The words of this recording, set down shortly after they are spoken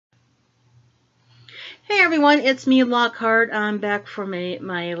Hey everyone, it's me, Lockhart. I'm back from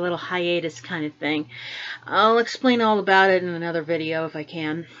my little hiatus kind of thing. I'll explain all about it in another video if I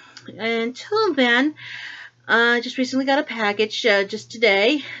can. Until then, I just recently got a package just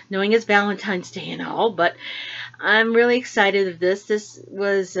today, knowing it's Valentine's Day and all, but I'm really excited of this. This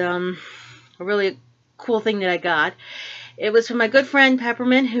was a really cool thing that I got. It was from my good friend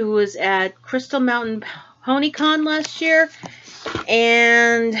Peppermint, who was at Crystal Mountain PonyCon last year,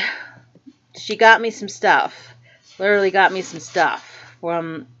 and she got me some stuff. Literally got me some stuff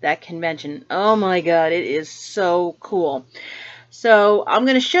from that convention. Oh my god, it is so cool. So I'm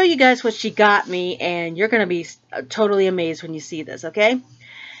going to show you guys what she got me, and you're going to be totally amazed when you see this, okay?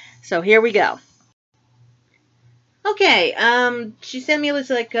 So here we go. Okay, she sent me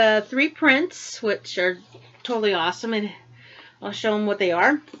like 3 prints, which are totally awesome, and I'll show them what they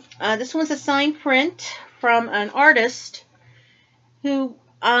are. This one's a signed print from an artist who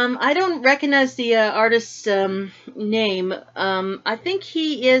I don't recognize the artist's name. I think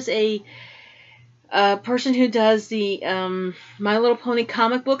he is a person who does the My Little Pony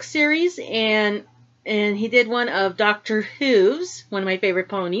comic book series, and he did one of Doctor Who's, one of my favorite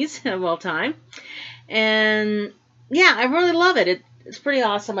ponies of all time. And yeah, I really love it. It's pretty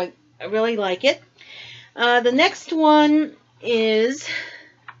awesome. I really like it. The next one is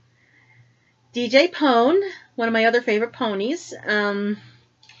DJ Pone, one of my other favorite ponies.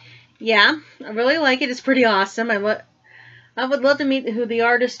 Yeah, I really like it. It's pretty awesome. I would love to meet who the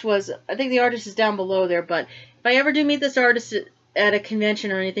artist was. I think the artist is down below there, but if I ever do meet this artist at a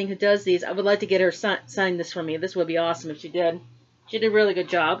convention or anything who does these, I would like to get her sign this for me. This would be awesome if she did. She did a really good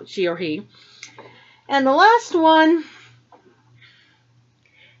job, she or he. And the last one,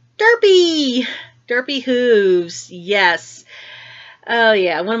 Derpy! Derpy Hooves, yes. Oh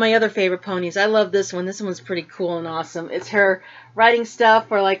yeah, one of my other favorite ponies. I love this one. This one's pretty cool and awesome. It's her writing stuff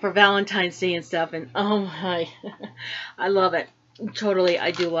for Valentine's Day and stuff, and oh my, I love it. Totally, I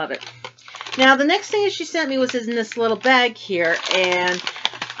do love it. Now the next thing that she sent me was in this little bag here, and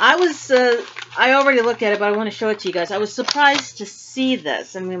I already looked at it, but I want to show it to you guys. I was surprised to see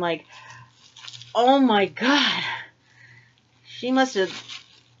this. I mean, like, oh my god, she must have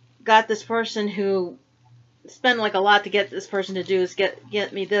got this person who spent like a lot to get this person to do is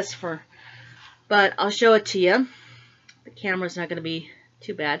get me this for, but I'll show it to you. The camera's not going to be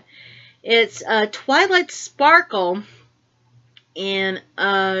too bad. It's Twilight Sparkle, and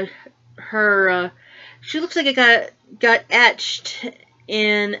her she looks like it got etched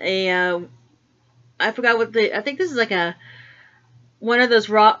in a I forgot what I think this is like one of those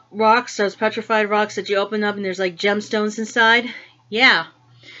rocks, those petrified rocks that you open up and there's like gemstones inside. Yeah.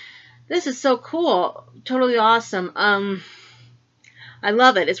 This is so cool. Totally awesome. I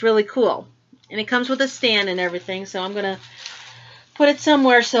love it. It's really cool. And it comes with a stand and everything, so I'm going to put it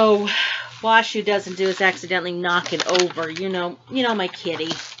somewhere so Washu doesn't do is accidentally knock it over. You know my kitty.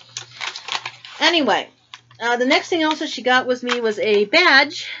 Anyway, the next thing also she got was a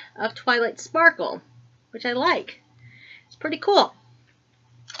badge of Twilight Sparkle, which I like. It's pretty cool.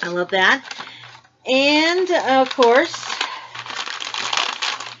 I love that. And, of course,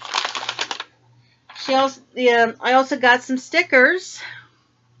 I also got some stickers.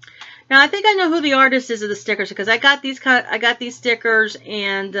 Now I think I know who the artist is of the stickers because I got these stickers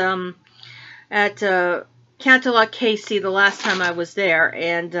and at Canterlot KC the last time I was there,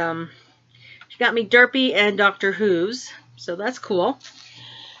 and she got me Derpy and Doctor Who's, so that's cool.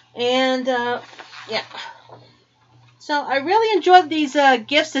 And yeah, so I really enjoyed these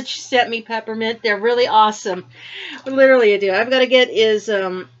gifts that she sent me, Peppermint. They're really awesome. Literally, I do. I've got to get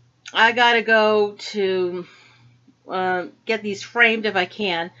I gotta go to get these framed if I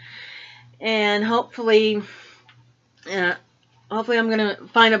can, and hopefully I'm gonna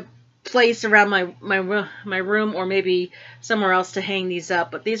find a place around my room or maybe somewhere else to hang these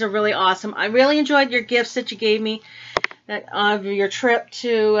up. But these are really awesome. I really enjoyed your gifts that you gave me of your trip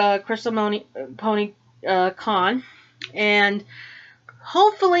to Crystal Pony Con, and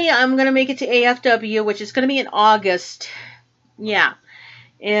hopefully I'm gonna make it to AFW, which is gonna be in August. Yeah.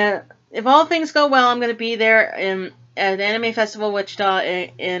 And if all things go well, I'm going to be there at the Anime Festival Wichita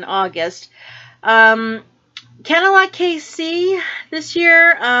in August. Canterlot KC this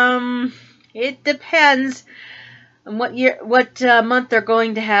year, it depends on what month they're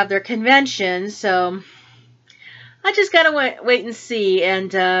going to have their convention. So I just got to wait and see,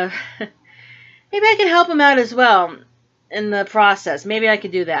 and maybe I can help them out as well in the process. Maybe I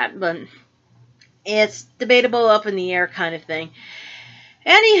could do that, but it's debatable, up in the air kind of thing.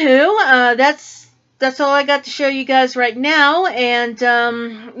 Anywho, that's all I got to show you guys right now, and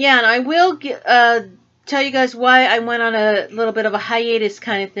yeah, and I will tell you guys why I went on a little bit of a hiatus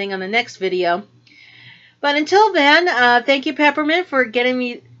kind of thing on the next video. But until then, thank you, Peppermint, for getting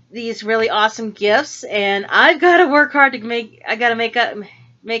me these really awesome gifts. And I've got to work hard to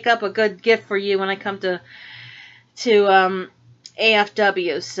make up a good gift for you when I come to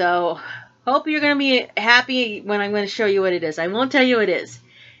AFW. So hope you're going to be happy when I'm going to show you what it is. I won't tell you what it is.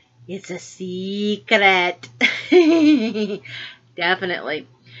 It's a secret. Definitely.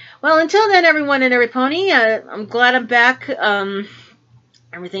 Well, until then, everyone and every pony, I'm glad I'm back.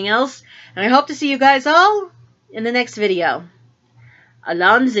 Everything else. And I hope to see you guys all in the next video.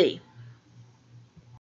 Alonzi.